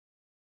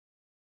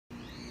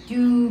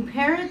Do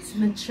parrots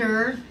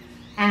mature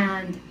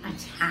and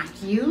attack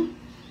you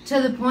to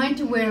the point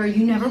to where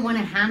you never want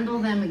to handle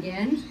them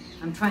again?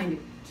 I'm trying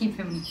to keep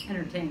him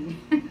entertained.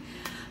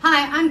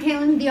 Hi, I'm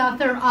Caitlin, the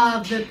author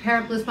of the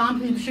Parrot Bliss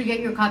Bomb. Please be sure to get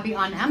your copy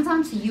on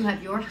Amazon so you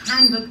have your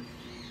handbook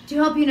to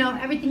help you know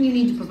everything you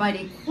need to provide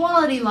a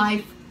quality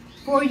life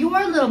for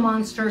your little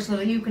monster so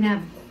that you can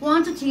have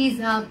quantities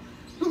of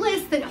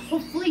bliss that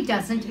hopefully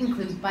doesn't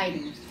include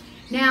biting.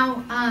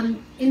 Now,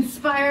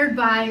 inspired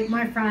by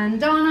my friend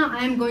Donna,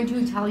 I'm going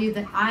to tell you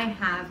that I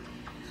have,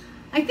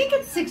 I think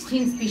it's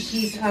 16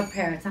 species of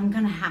parrots. I'm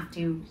going to have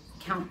to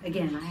count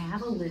again. I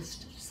have a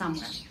list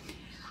somewhere.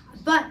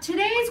 But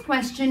today's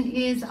question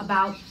is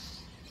about,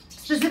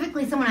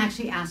 specifically someone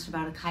actually asked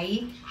about a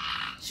Caique.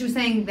 She was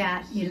saying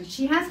that, you know,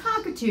 she has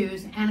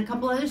cockatoos and a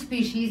couple other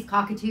species,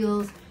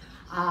 cockatoos,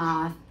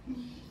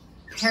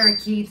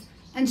 parakeets,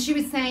 and she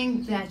was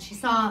saying that she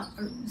saw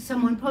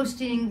someone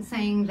posting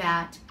saying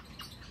that,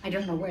 I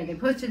don't know where they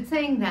posted,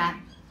 saying that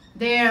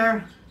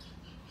their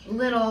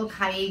little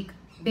Caique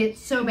bit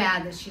so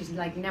bad that she's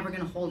like never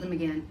gonna hold him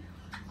again.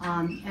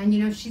 And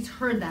you know, she's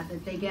heard that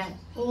they get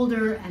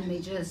older and they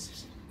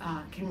just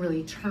can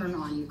really turn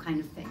on you kind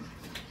of thing.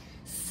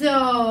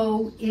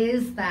 So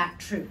is that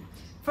true?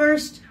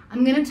 First,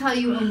 I'm gonna tell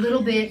you a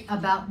little bit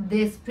about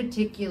this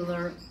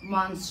particular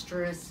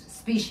monstrous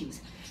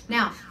species.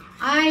 Now,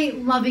 I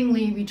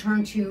lovingly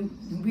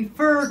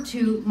refer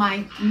to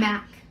my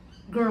Mac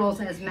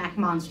girls as Mac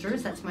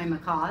monsters. That's my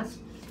macaws.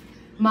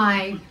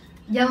 My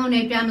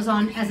yellow-naped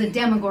Amazon as a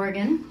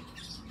demogorgon.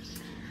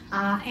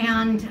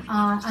 And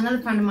another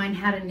friend of mine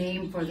had a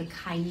name for the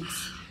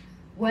Caiques.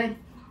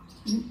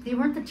 They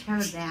weren't the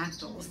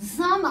pterodactyls,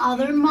 some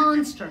other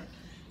monster.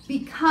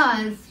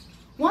 Because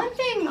one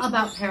thing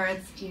about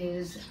parrots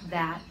is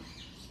that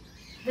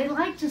they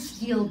like to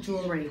steal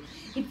jewelry.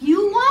 If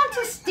you want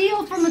to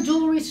steal from a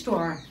jewelry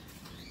store,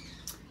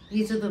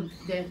 these are the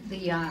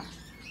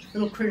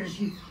little critters.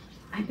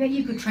 I bet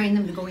you could train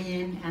them to go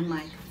in and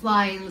like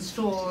fly in the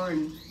store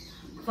and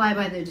fly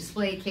by the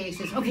display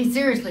cases. Okay,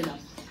 seriously though.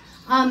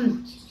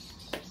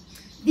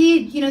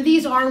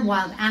 These are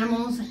wild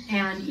animals,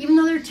 and even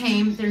though they're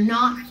tame, they're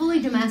not fully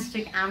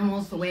domestic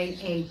animals the way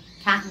a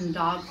cat and a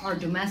dog are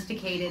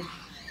domesticated.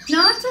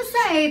 Not to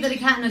say that a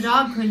cat and a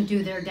dog couldn't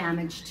do their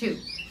damage too.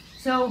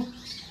 So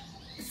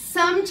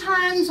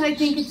sometimes I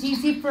think it's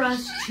easy for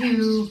us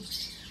to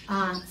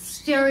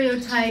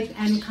stereotype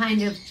and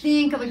kind of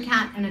think of a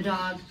cat and a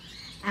dog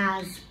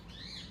as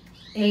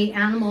an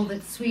animal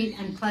that's sweet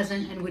and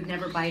pleasant and would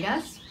never bite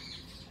us.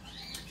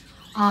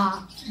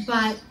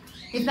 But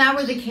if that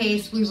were the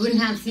case, we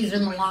wouldn't have Caesar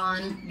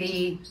Milan,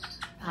 the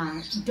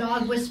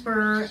dog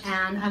whisperer,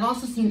 and I've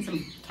also seen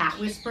some cat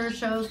whisperer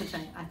shows, which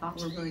I thought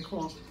were really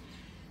cool.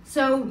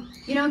 So,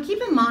 you know,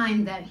 keep in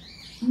mind that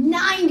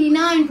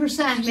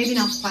 99%, maybe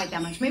not quite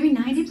that much, maybe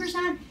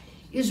 90%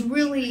 is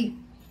really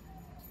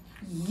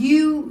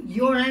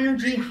your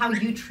energy, how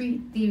you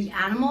treat the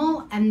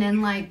animal, and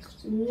then like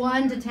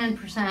 1 to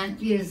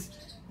 10% is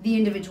the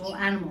individual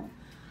animal.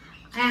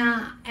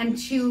 And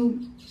to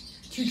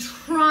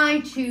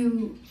try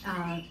to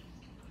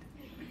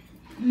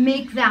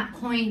make that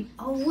point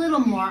a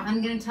little more,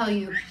 I'm going to tell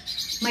you,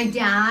 my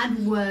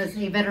dad was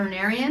a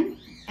veterinarian,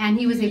 and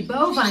he was a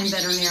bovine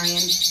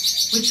veterinarian,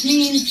 which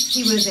means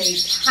he was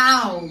a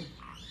cow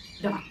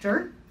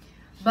doctor,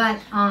 but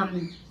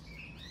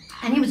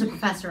and he was a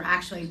professor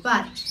actually,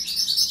 but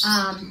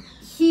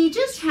he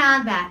just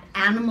had that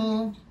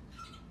animal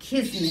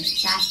kismet,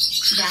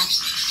 that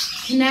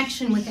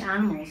connection with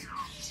animals.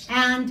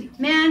 And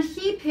man,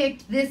 he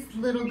picked this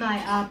little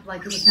guy up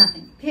like it was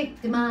nothing.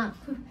 Picked him up.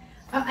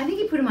 I think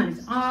he put him on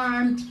his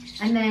arm.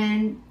 And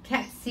then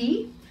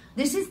Ketsi,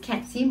 this is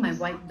Ketsi, my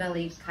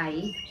white-bellied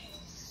Caique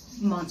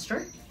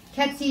monster.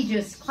 Ketsi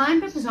just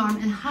climbed up his arm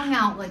and hung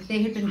out like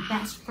they had been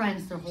best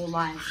friends their whole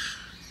lives.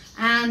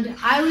 And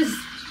I was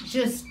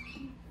just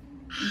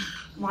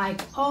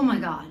like, oh my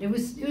God, it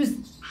was,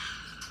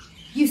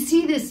 you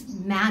see this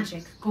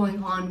magic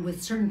going on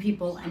with certain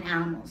people and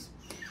animals.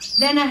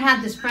 Then I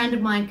had this friend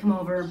of mine come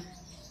over.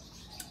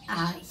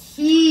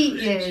 He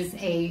is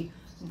a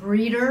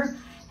breeder,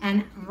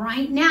 and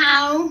right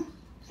now,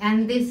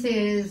 and this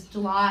is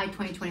July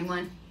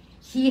 2021,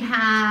 he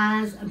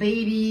has a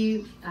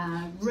baby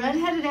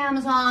red-headed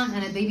Amazon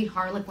and a baby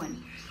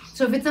Harlequin.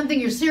 So if it's something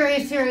you're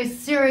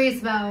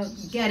serious about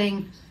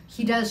getting,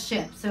 he does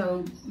ship.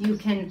 So you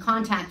can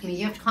contact me.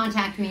 You have to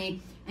contact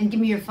me and give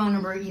me your phone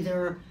number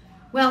either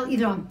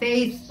on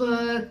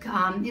Facebook,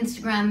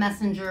 Instagram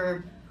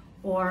Messenger,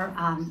 or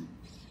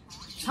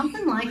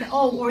something like that.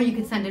 Oh, or you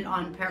could send it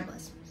on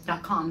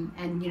parrot-life.com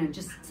and, you know,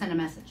 just send a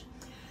message.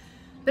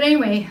 But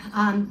anyway,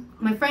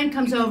 my friend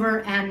comes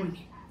over and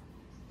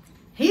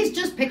he's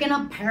just picking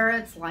up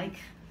parrots like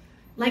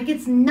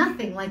it's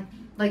nothing,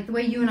 like the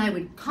way you and I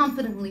would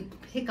confidently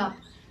pick up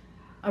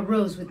a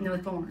rose with no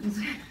thorns.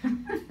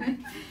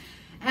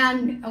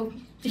 And oh,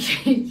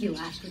 he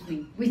laughed with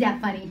me. Was that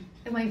funny?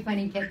 Am I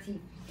funny, Ketsi?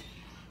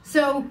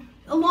 So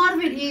a lot of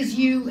it is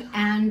you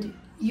and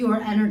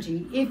your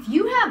energy. If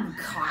you have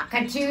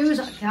cockatoos,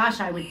 gosh,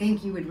 I would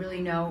think you would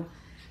really know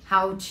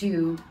how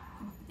to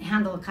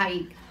handle a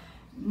Caique.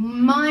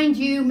 Mind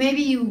you,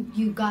 maybe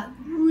you got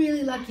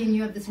really lucky and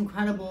you have this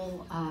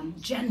incredible,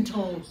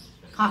 gentle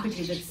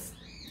cockatoo that's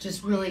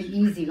just really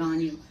easy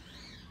on you.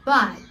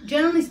 But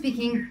generally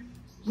speaking,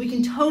 we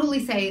can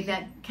totally say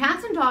that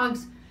cats and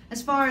dogs,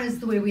 as far as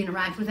the way we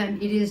interact with them,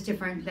 it is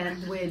different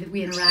than the way that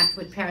we interact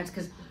with parrots,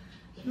 because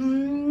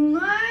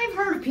I've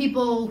heard of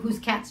people whose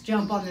cats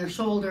jump on their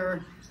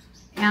shoulder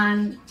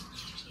and,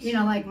 you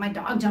know, like my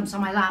dog jumps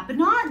on my lap, but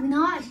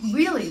not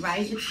really,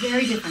 right? It's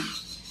very different.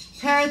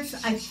 Parrots,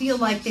 I feel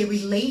like they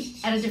relate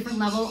at a different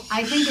level.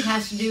 I think it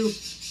has to do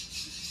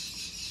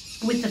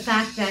with the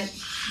fact that,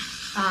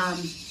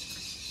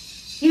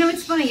 you know,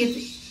 it's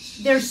funny,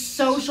 they're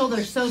social,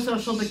 they're so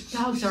social, but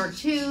dogs are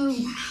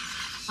too.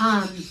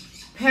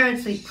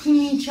 Parrots, they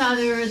clean each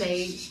other,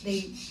 they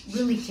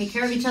really take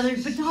care of each other,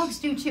 but dogs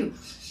do too.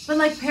 But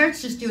like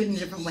parrots just do it in a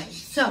different way.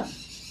 So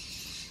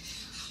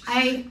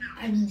I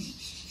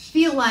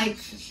feel like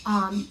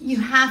you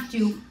have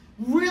to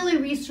really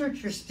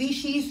research your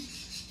species.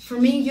 For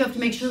me, you have to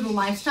make sure the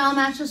lifestyle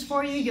matches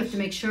for you. You have to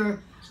make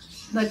sure,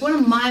 like one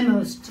of my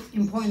most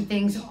important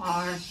things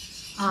are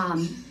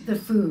the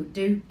food.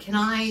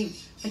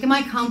 Am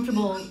I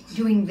comfortable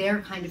doing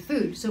their kind of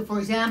food? So for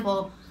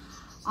example,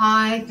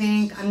 I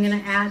think I'm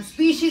gonna add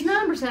species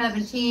number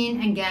 17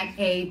 and get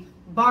a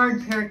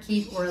barred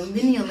parakeet or a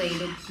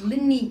linealated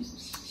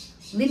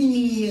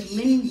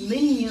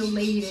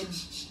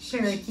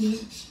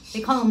parakeet.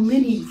 They call them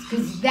linnies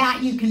because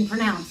that you can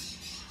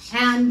pronounce.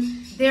 And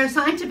their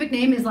scientific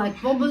name is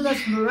like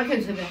Bliss.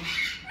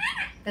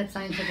 That's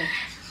scientific.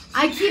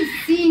 I keep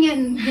seeing it,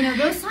 and you know,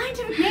 those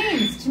scientific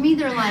names, to me,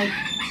 they're like,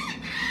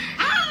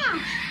 ah!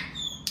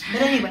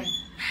 But anyway,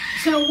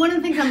 so one of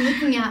the things I'm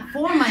looking at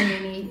for my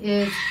mini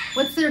is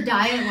what's their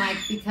diet like,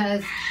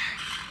 because,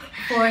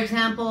 for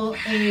example,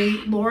 a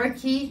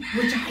lorikeet,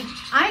 which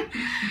I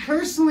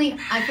personally,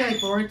 I feel like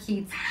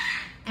lorikeets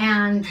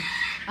and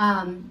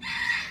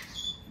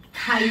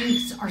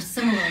Caiques are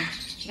similar.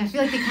 I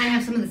feel like they kind of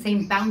have some of the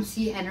same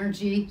bouncy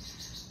energy.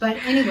 But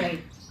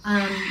anyway,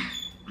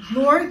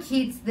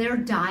 lorikeets, their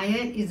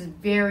diet is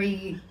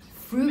very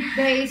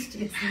fruit-based,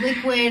 it's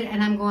liquid,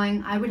 and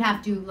I would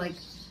have to like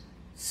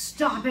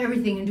stop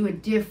everything and do a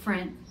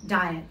different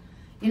diet.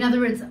 In other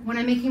words, when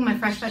I'm making my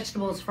fresh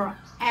vegetables for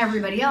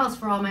everybody else,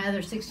 for all my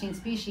other 16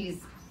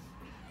 species,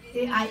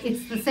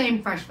 it's the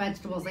same fresh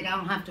vegetables. Like I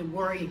don't have to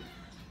worry.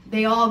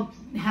 They all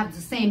have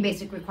the same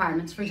basic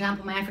requirements. For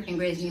example, my African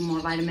greys need more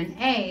vitamin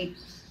A,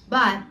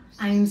 but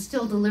I'm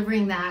still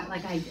delivering that.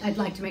 Like I'd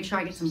like to make sure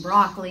I get some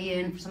broccoli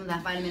in for some of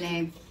that vitamin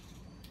A.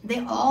 They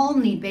all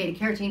need beta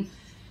carotene.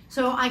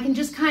 So I can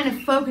just kind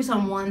of focus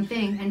on one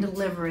thing and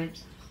deliver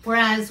it.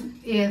 Whereas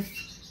if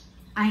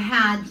I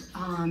had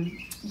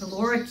the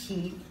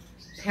lorikeet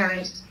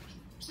parrot,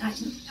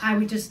 I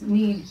would just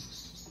need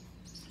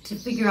to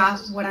figure out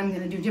what I'm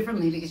going to do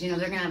differently, because, you know,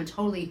 they're going to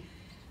have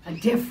a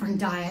different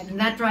diet, and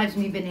that drives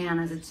me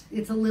bananas.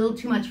 It's a little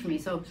too much for me.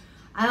 So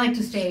I like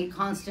to stay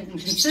constant and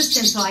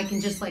consistent so I can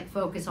just like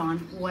focus on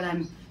what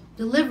I'm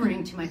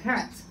delivering to my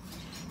parrots.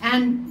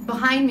 And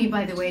behind me,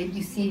 by the way,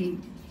 you see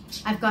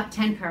I've got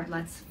 10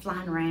 parrotlets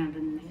flying around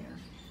in there.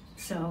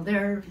 So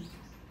they're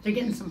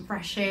getting some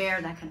fresh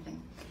air, that kind of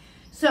thing.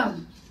 So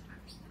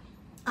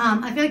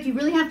I feel like you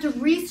really have to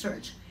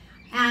research.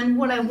 And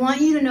what I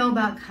want you to know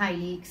about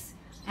Caiques,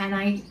 and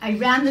I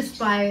ran this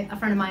by a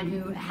friend of mine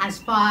who has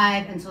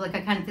 5, and so like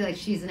I kind of feel like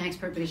she's an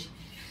expert because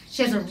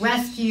she has a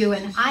rescue,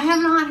 and I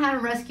have not had a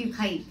rescue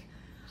Caique.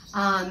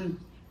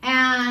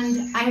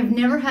 And I have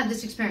never had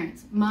this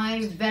experience.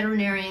 My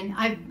veterinarian,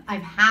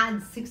 I've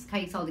had 6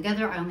 Caiques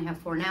altogether. I only have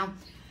 4 now.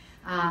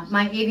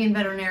 My avian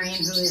veterinarian,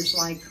 who is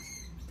like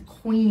the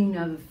queen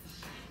of,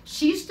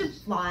 she used to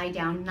fly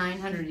down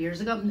 900 years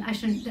ago. I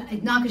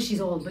shouldn't, not because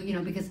she's old, but you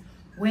know, because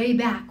way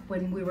back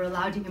when we were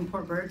allowed to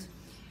import birds,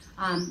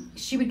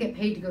 she would get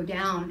paid to go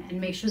down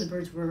and make sure the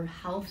birds were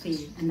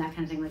healthy and that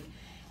kind of thing. Like,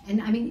 and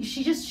I mean,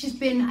 she's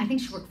been, I think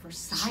she worked for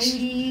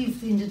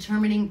CITES in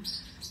determining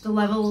the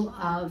level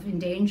of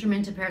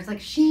endangerment of parrots.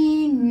 Like,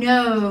 she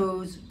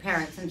knows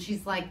parrots, and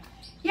she's like,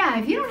 yeah,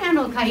 if you don't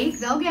handle a Caique,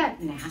 they'll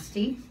get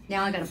nasty.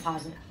 Now I gotta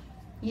pause it.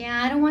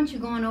 Yeah, I don't want you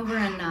going over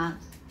and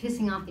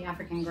pissing off the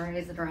African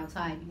greys that are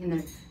outside.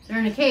 They're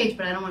in a cage,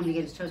 but I don't want them to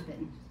get his toes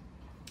bitten.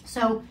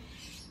 So,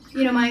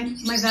 you know, my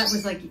vet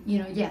was like, you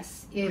know,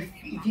 yes, if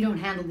you don't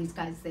handle these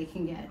guys, they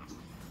can get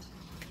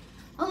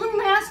a little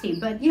nasty.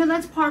 But, you know,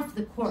 that's par for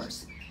the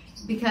course,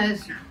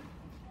 because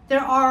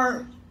there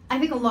are, I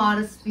think, a lot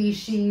of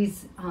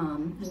species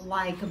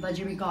like a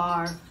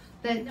budgerigar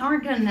that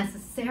aren't going to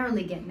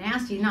necessarily get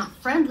nasty, not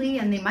friendly,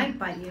 and they might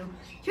bite you.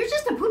 You're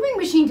just a pooping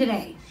machine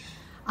today.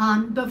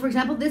 But for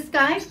example, this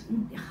guy,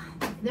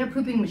 they're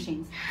pooping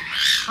machines.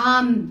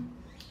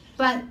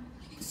 But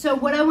so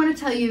what I want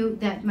to tell you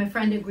that my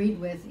friend agreed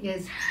with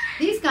is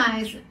these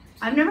guys,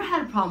 I've never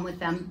had a problem with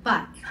them,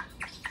 but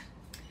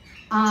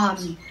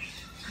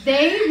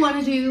they want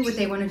to do what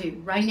they want to do.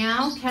 Right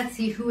now,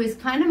 Ketsi, who is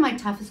kind of my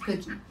toughest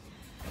cookie,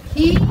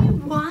 He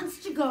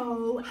wants to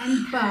go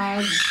and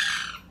bug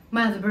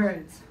my other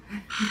birds.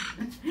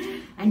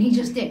 And he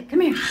just did.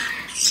 Come here.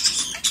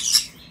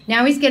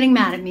 Now he's getting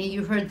mad at me.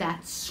 You heard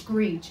that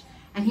screech.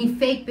 And he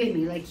fake bit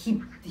me. Like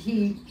he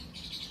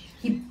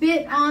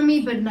bit on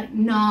me, but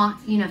not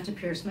enough to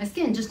pierce my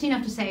skin. Just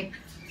enough to say,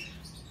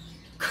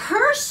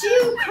 curse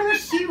you.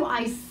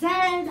 I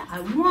said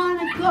I want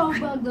to go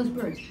bug those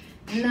birds.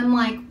 And I'm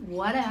like,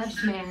 what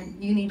else, man?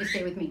 You need to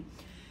stay with me.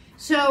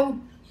 So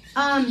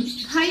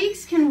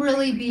Caiques can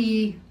really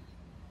be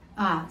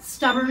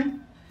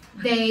stubborn.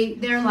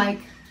 They're like,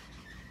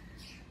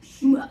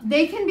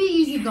 they can be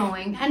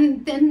easygoing,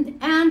 and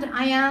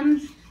I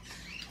am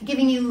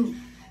giving you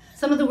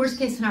some of the worst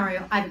case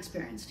scenario I've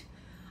experienced,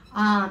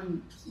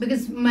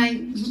 because my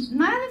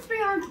other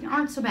three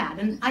aren't so bad,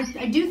 and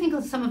I do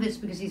think some of it's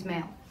because he's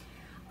male,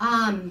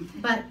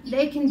 but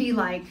they can be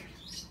like,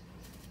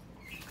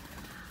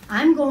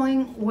 I'm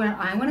going where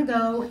I want to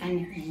go,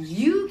 and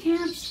you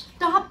can't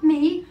stop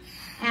me,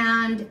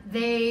 and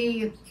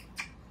they.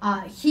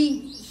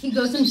 He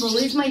goes and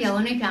bullies my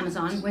yellow-naped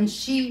Amazon.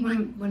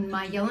 When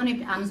my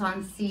yellow-naped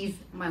Amazon sees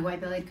my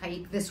white-bellied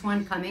Caique, this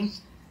one coming,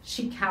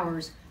 she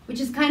cowers, which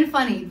is kind of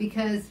funny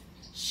because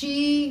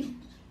she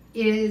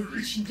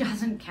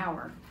doesn't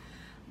cower.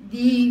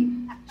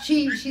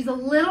 She's a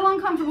little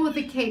uncomfortable with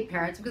the Cape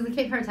parrots because the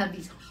Cape parrots have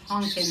these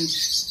honking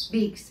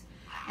beaks,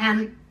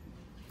 and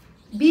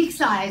beak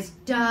size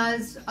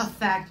does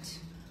affect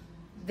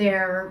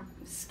their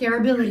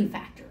scarability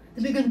factor.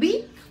 The bigger the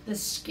beak, the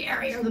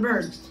scarier the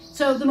bird.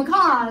 So the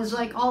macaws,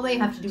 like, all they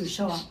have to do is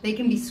show up. They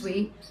can be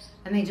sweet,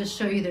 and they just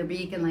show you their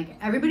beak, and like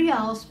everybody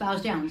else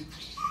bows down.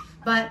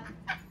 But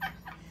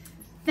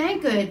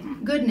thank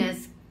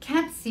goodness,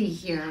 Ketsy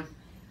here,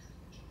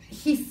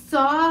 he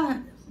saw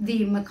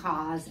the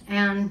macaws,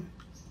 and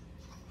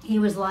he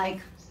was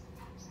like,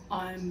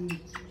 I'm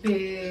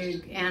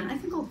big, and I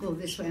think I'll go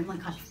this way. I'm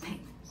like, oh,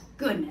 thank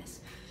goodness.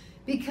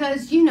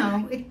 Because, you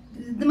know,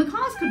 the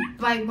macaws could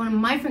bite one of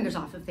my fingers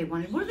off if they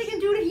wanted. What are they going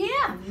to do to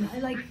him?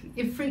 Like,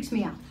 it freaks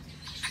me out.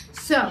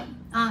 So,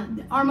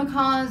 our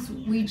macaws,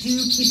 we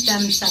do keep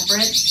them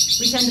separate.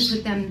 We tend to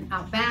put them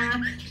out back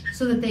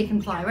so that they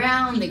can fly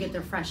around, they get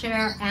their fresh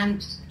air,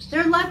 and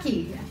they're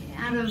lucky.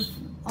 Out of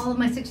all of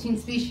my 16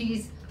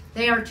 species,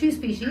 they are 2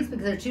 species,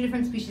 because they're 2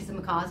 different species of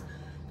macaws.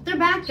 But they're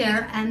back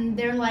there, and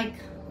they're like,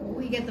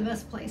 we get the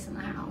best place in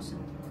the house.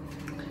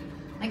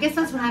 I guess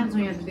that's what happens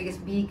when you have the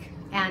biggest beak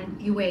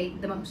and you weigh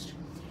the most.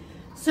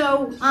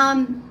 So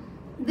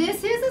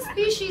this is a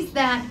species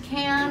that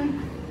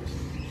can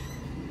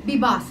be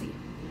bossy.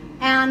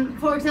 And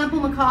for example,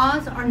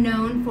 macaws are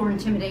known for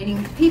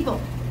intimidating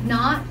people,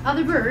 not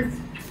other birds.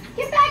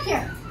 Get back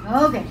here.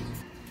 Okay.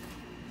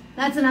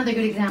 That's another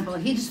good example.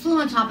 He just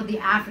flew on top of the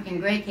African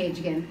gray cage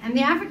again. And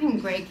the African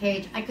gray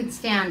cage, I could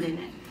stand in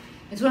it.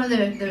 It's one of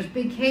those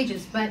big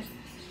cages, but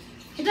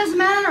it doesn't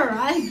matter.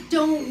 I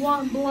don't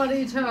want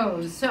bloody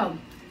toes. So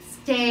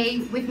stay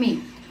with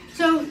me.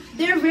 So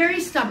they're very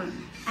stubborn,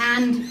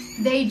 and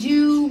they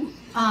do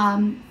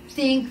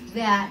think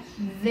that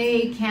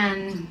they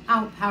can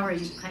outpower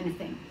you, kind of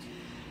thing.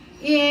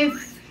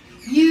 If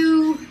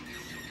you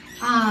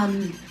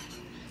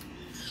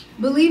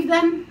believe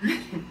them,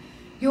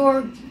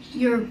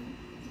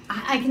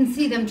 I can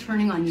see them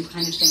turning on you,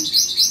 kind of thing.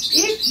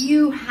 If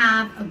you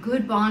have a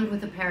good bond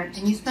with a parrot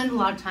and you spend a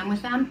lot of time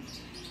with them,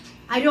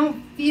 I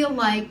don't feel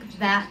like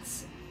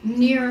that's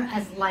near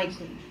as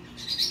likely.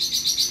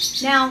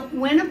 Now,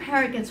 when a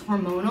parrot gets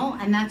hormonal,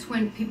 and that's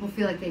when people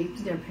feel like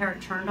their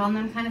parrot turned on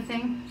them, kind of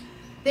thing,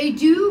 they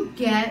do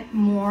get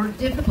more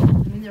difficult.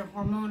 I mean, they're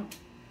hormonal.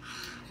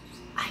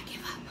 I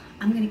give up.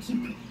 I'm going to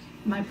keep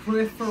my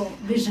peripheral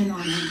vision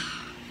on them,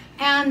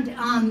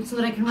 and so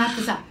that I can wrap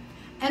this up.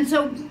 And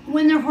so,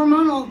 when they're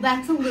hormonal,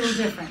 that's a little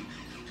different.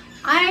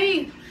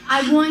 I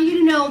want you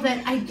to know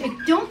that I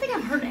don't think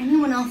I've heard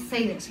anyone else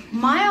say this.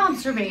 My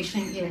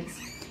observation is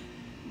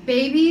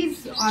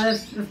babies are,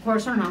 of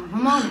course, are not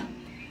hormonal.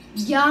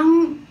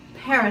 Young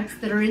parrots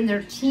that are in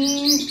their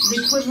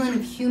the equivalent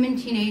of human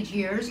teenage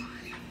years,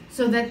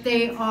 so that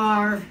they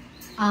are,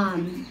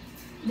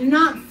 they're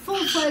not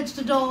full-fledged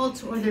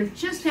adults, or they're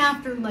just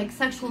after like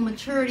sexual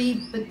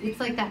maturity, but it's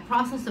like that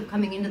process of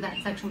coming into that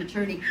sexual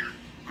maturity.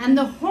 And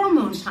the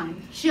hormone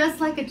time,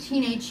 just like a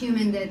teenage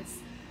human that's,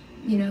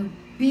 you know,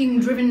 being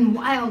driven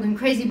wild and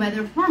crazy by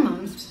their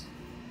hormones,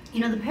 you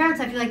know, the parrots,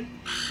 I feel like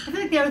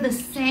they're the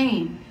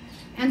same.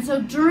 And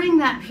so during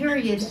that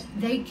period,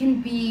 they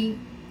can be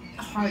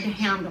hard to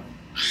handle.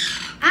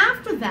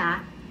 After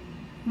that,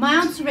 my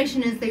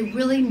observation is they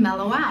really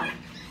mellow out.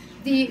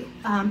 The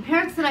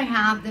parrots that I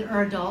have that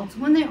are adults,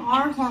 when they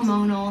are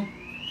hormonal,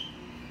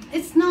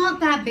 it's not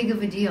that big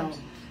of a deal.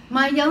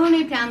 My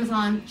yellow-naped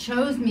Amazon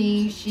chose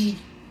me. She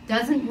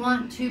doesn't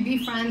want to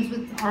be friends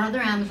with our other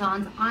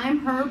Amazons. I'm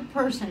her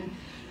person.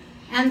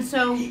 And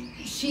so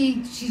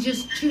she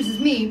just chooses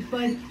me.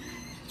 But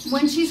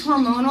when she's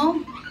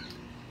hormonal,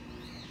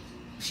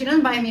 she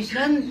doesn't bite me. She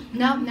doesn't,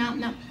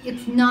 no.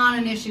 It's not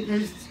an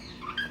issue.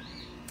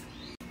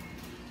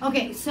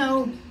 Okay,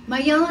 so my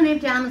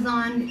yellow-naped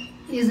Amazon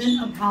isn't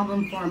a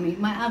problem for me.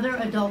 My other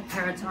adult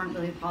parrots aren't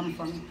really a problem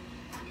for me.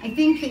 I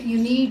think that you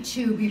need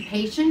to be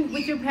patient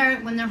with your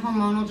parrot when they're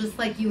hormonal, just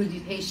like you would be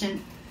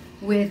patient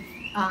with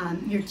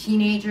your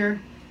teenager,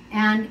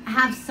 and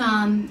have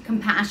some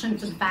compassion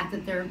for the fact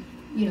that they're,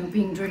 you know,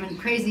 being driven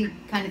crazy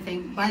kind of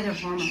thing by their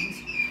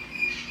hormones.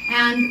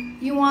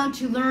 And you want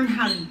to learn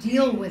how to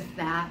deal with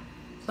that.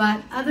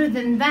 But other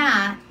than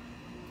that,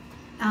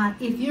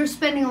 if you're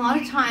spending a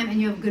lot of time and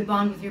you have a good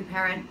bond with your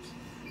parrot,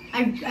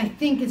 I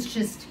think it's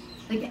just,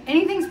 like,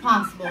 anything's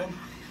possible.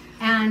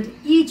 And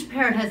each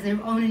parrot has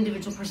their own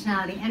individual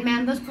personality. And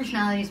man, those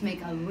personalities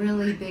make a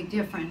really big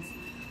difference.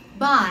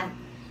 But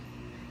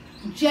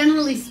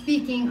generally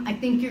speaking, I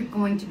think you're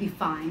going to be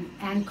fine.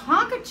 And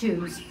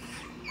cockatoos,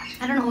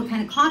 I don't know what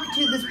kind of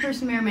cockatoo this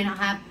person may or may not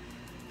have,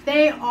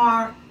 they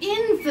are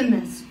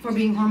infamous for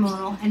being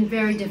hormonal and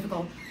very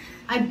difficult.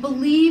 I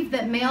believe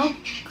that male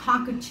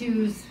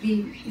cockatoos,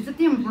 is it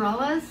the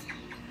umbrellas,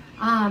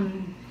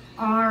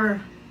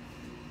 are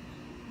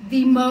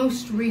the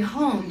most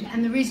rehomed,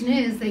 and the reason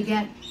is they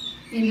get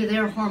into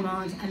their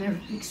hormones and they're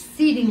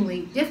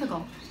exceedingly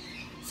difficult.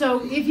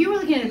 So if you were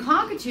looking at a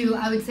cockatoo,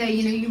 I would say,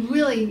 you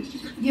know,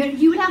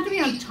 you would have to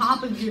be on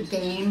top of your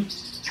game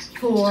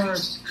for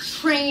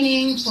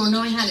training, for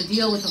knowing how to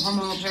deal with the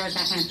hormonal parrot,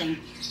 that kind of thing.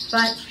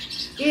 But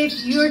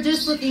if you're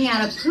just looking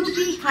at a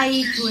poopy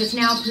Caique who has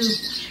now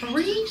pooped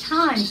 3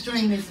 times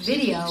during this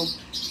video,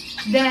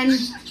 then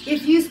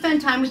if you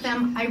spend time with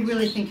them, I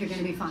really think you're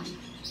going to be fine.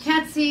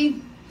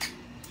 Catsy,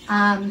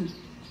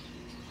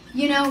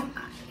 you know,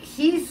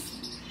 he's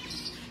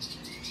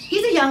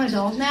a young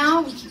adult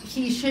now.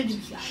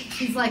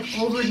 He's like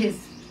over his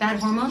bad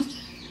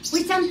hormones.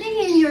 Was something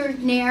in your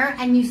nair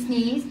and you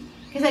sneezed?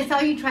 Because I saw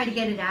you try to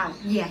get it out.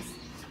 Yes.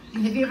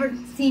 Have you ever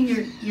seen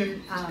your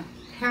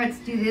parrots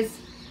do this?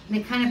 And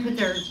they kind of put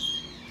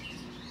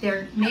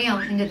their nail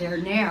into their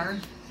nair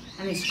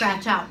and they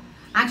scratch out.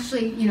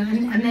 Actually, you know,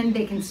 and then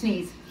they can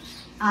sneeze.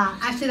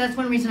 Actually, that's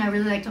one reason I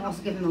really like to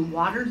also give them a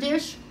water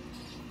dish.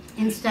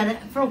 Instead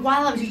of, for a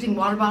while I was using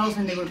water bottles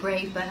and they were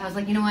great, but I was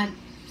like, you know what,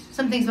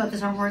 some things about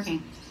this aren't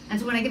working. And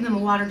so when I give them a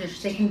water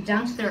dish, they can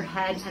dunk their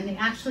head, and they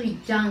actually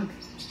dunk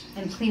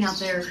and clean out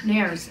their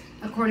nairs,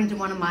 according to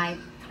one of my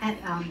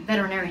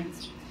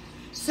veterinarians.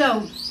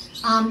 So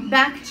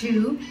back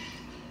to,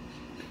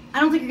 I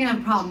don't think you're gonna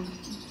have a problem.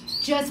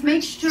 Just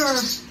make sure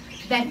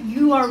that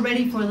you are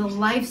ready for the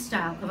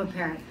lifestyle of a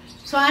parrot.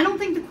 So I don't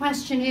think the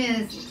question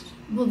is,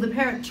 will the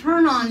parrot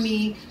turn on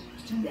me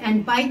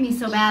and bite me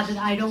so bad that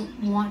I don't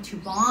want to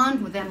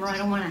bond with them or I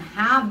don't want to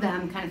have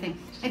them, kind of thing.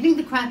 I think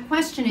the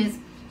question is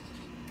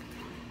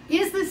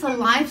this a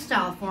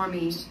lifestyle for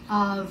me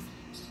of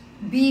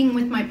being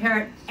with my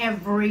parrot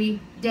every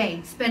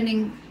day,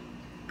 spending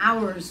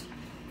hours?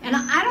 And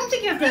I don't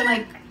think you have to,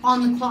 like,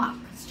 on the clock,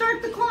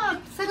 start the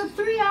clock, set a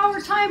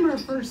 3-hour timer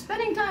for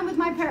spending time with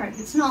my parrot.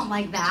 It's not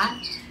like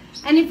that.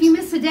 And if you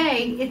miss a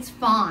day, it's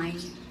fine.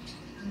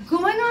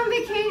 Going on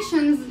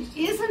vacations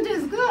isn't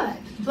as good,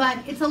 but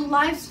it's a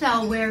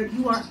lifestyle where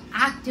you are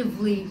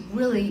actively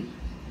really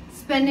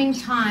spending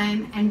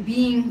time and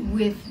being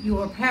with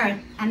your parrot,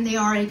 and they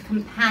are a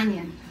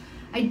companion.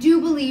 I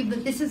do believe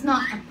that this is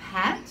not a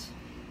pet,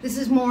 this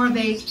is more of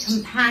a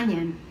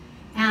companion,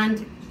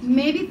 and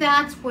maybe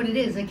that's what it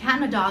is. A cat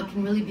and a dog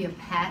can really be a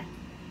pet,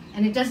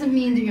 and it doesn't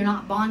mean that you're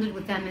not bonded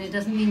with them, and it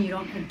doesn't mean you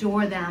don't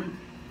adore them,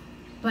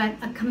 but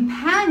a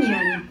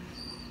companion,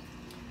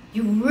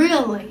 you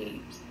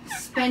really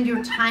spend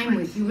your time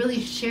with, you really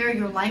share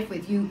your life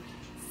with, you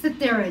sit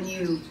there and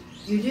you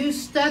do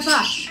step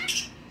up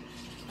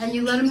and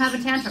you let him have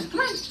a tantrum. Come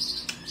on,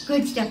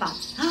 good step up,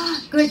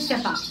 good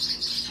step up.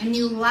 And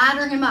you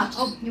ladder him up.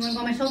 Oh, you want to go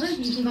on my shoulder?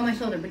 You can go on my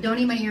shoulder, but don't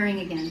eat my earring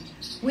again.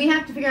 We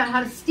have to figure out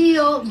how to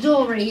steal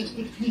jewelry.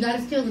 You got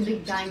to steal the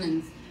big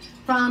diamonds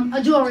from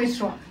a jewelry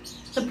store.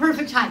 The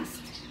perfect heist.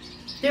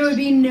 There would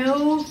be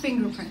no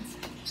fingerprints.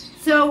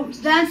 So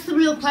that's the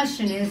real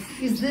question,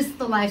 is this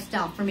the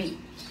lifestyle for me?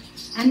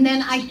 And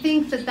then I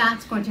think that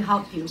that's going to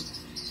help you.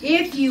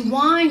 If you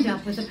wind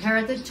up with a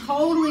parrot that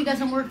totally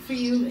doesn't work for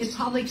you, it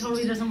probably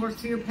totally doesn't work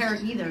for your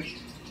parrot either.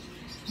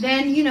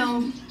 Then, you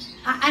know,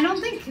 I don't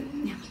think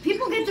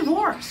people get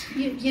divorced.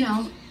 You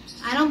know,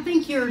 I don't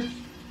think you're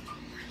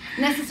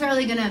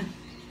necessarily gonna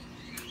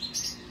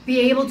be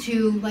able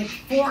to, like,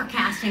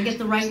 forecast and get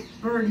the right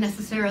bird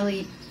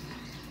necessarily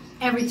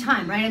every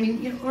time, right? I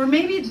mean, you know, or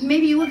maybe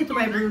you will get the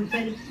right bird,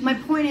 but my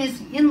point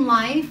is, in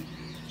life,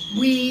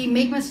 we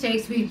make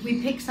mistakes, we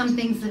pick some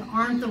things that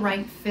aren't the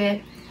right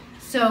fit.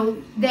 So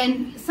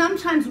then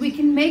sometimes we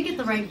can make it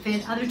the right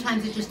fit, other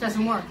times it just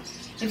doesn't work.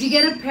 If you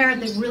get a parrot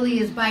that really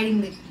is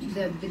biting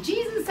the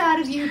Jesus out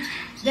of you,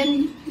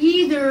 then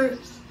either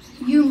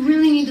you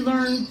really need to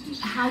learn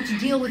how to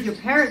deal with your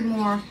parrot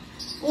more,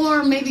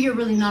 or maybe you're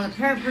really not a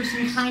parrot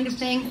person kind of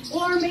thing,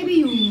 or maybe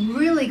you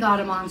really got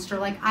a monster,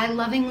 like I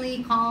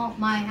lovingly call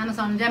my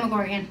Amazon a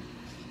Demogorgon,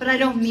 but I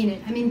don't mean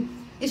it. I mean,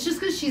 it's just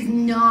because she's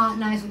not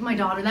nice with my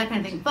daughter, that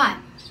kind of thing. But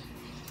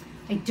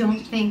I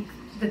don't think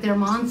that they're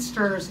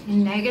monsters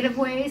in negative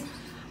ways.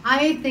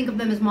 I think of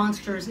them as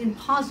monsters in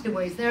positive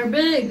ways. They're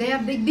big, they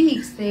have big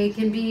beaks, they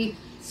can be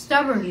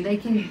stubborn, they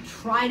can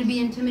try to be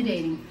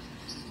intimidating.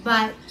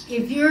 But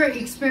if you're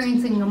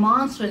experiencing a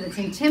monster that's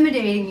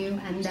intimidating you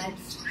and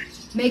that's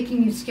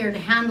making you scared to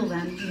handle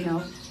them, you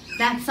know,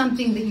 that's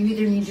something that you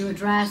either need to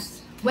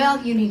address,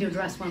 well, you need to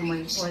address one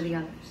way or the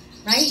other,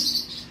 right?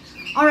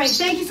 All right,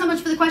 thank you so much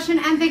for the question,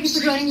 and thank you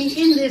for joining me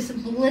in this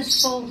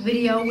blissful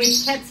video with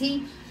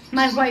Ketsi,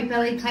 my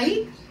white-bellied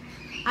Caique.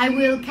 I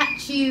will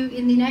catch you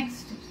in the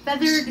next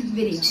feathered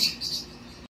video.